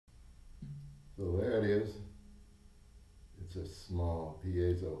So there it is. It's a small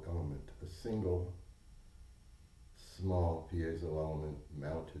piezo element, a single small piezo element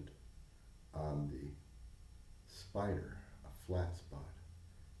mounted on the spider, a flat spot.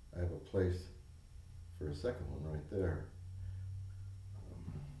 I have a place for a second one right there.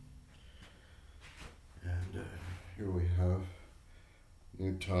 Here we have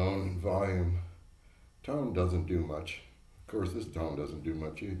new tone and volume. Tone doesn't do much. Of course, this tone doesn't do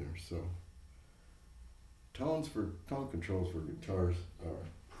much either. So tone controls for guitars are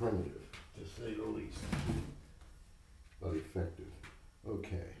primitive, to say the least, but effective.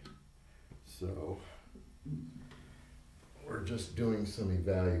 Okay, so we're just doing some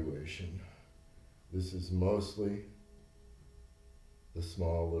evaluation. This is mostly the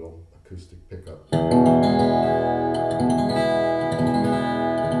small little acoustic pickup.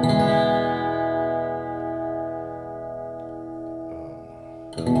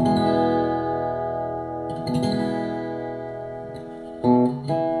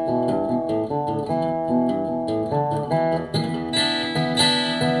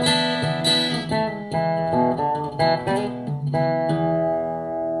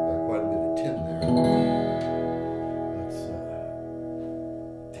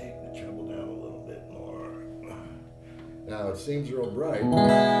 Now it seems real bright,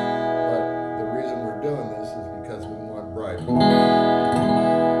 but the reason we're doing this is because we want bright. Turn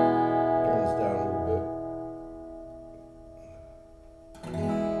this down a little bit.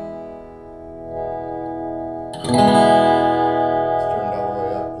 Let's turn it all the way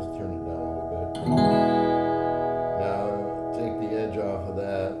up. Let's turn it down a little bit. Now take the edge off of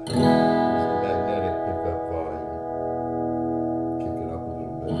that. Here's the magnetic pickup volume. Kick it up a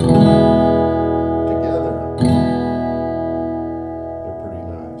little bit.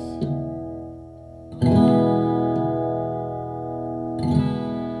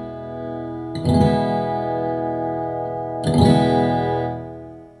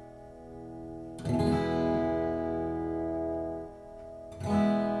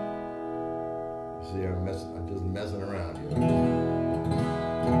 See, I'm just messing around here.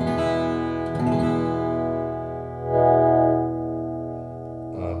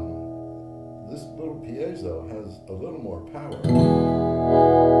 This little piezo has a little more power,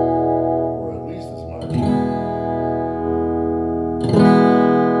 or at least as much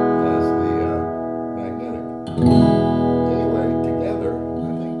as the magnetic. Anyway, together, I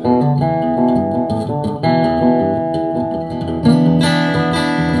think they're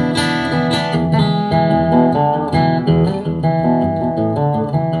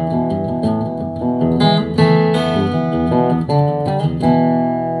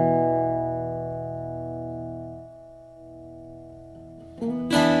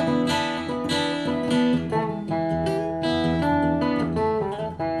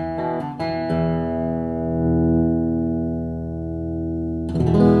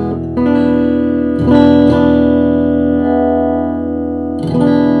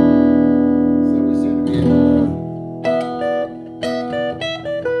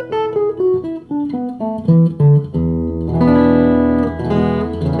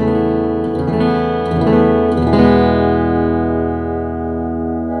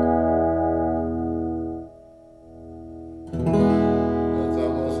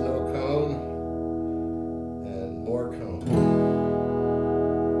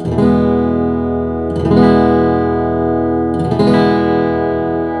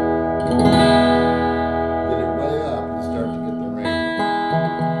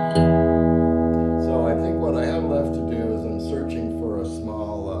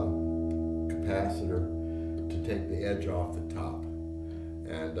to take the edge off the top,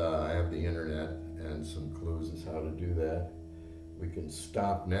 and I have the internet and some clues as how to do that. We can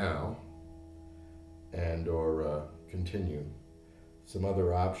stop now and or continue. Some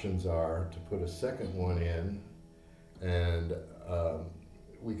other options are to put a second one in, and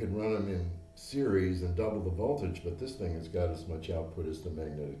we can run them in series and double the voltage, but this thing has got as much output as the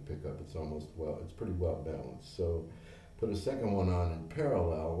magnetic pickup. It's pretty well balanced. So put a second one on in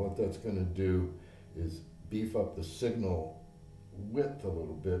parallel. What that's going to do is beef up the signal width a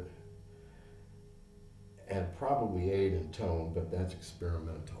little bit and probably aid in tone, but that's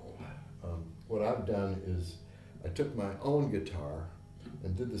experimental. What I've done is I took my own guitar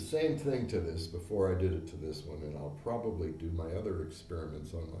and did the same thing to this before I did it to this one, and I'll probably do my other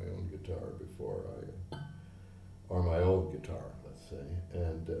experiments on my own guitar before or my old guitar, let's say,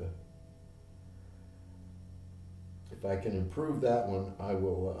 and if I can improve that one, I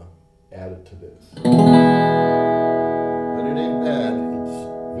will add it to this. But it ain't bad. It's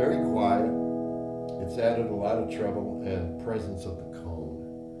very quiet. It's added a lot of treble and presence of the cone.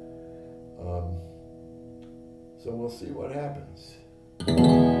 So we'll see what happens. It's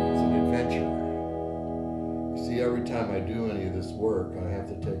an adventure. You see, every time I do any of this work, I have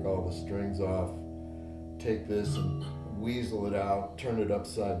to take all the strings off, take this and weasel it out, turn it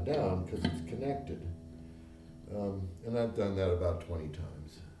upside down because it's connected. And I've done that about 20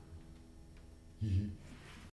 times.